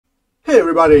Hey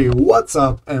everybody, what's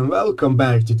up and welcome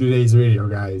back to today's video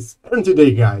guys. And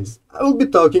today guys, I will be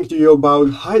talking to you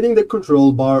about hiding the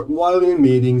control bar while in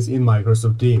meetings in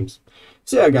Microsoft Teams.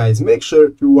 So yeah guys, make sure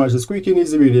to watch this quick and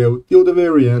easy video till the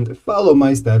very end and follow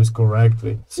my steps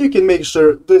correctly, so you can make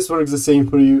sure this works the same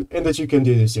for you and that you can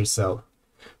do this yourself.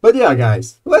 But yeah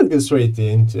guys, let's get straight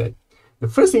into it. The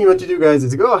first thing you want to do guys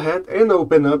is go ahead and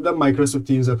open up the Microsoft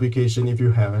Teams application if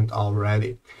you haven't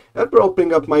already. After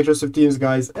opening up Microsoft Teams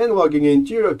guys and logging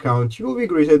into your account, you will be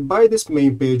greeted by this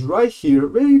main page right here,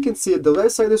 where you can see at the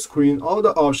left side of the screen all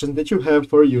the options that you have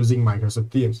for using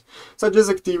Microsoft Teams, such as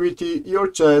activity, your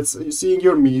chats, seeing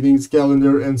your meetings,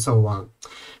 calendar, and so on.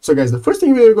 So guys, the first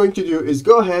thing we are going to do is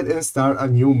go ahead and start a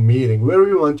new meeting where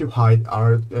we want to hide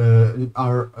our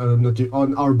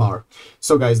bar.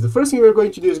 So guys, the first thing we're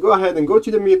going to do is go ahead and go to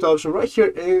the meet option right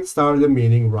here and start the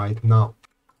meeting right now.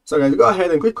 So guys, go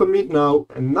ahead and click on meet now,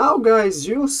 and now guys,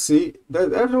 you'll see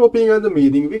that after opening up the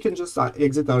meeting, we can just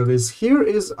exit out of this. Here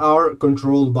is our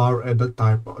control bar at the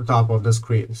top of the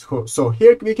screen. So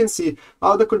here we can see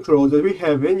all the controls that we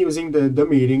have when using the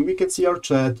meeting. We can see our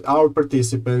chat, our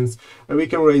participants, and we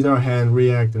can raise our hand,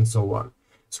 react, and so on.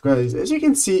 So guys, as you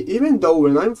can see, even though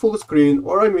when I'm full screen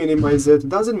or I minimize it,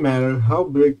 doesn't matter how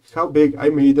big I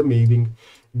made the meeting,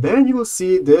 then you will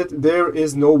see that there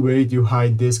is no way to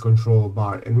hide this control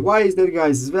bar. And why is that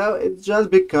guys? Well, it's just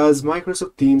because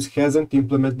Microsoft Teams hasn't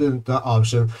implemented the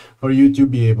option for you to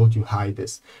be able to hide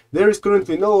this. There is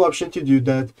currently no option to do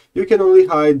that. You can only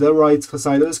hide the right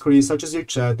side of the screen, such as your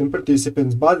chat and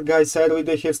participants, but guys, sadly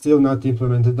they have still not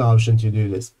implemented the option to do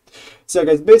this. So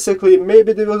guys, basically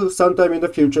maybe they will do sometime in the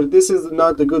future. This is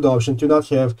not a good option to not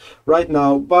have right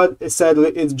now, but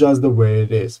sadly it's just the way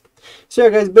it is. So yeah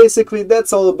guys, basically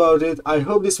that's all about it. I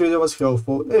hope this video was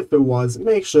helpful. If it was,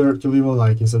 make sure to leave a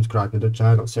like and subscribe to the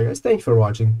channel. So yeah guys, thanks for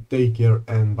watching, take care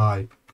and bye.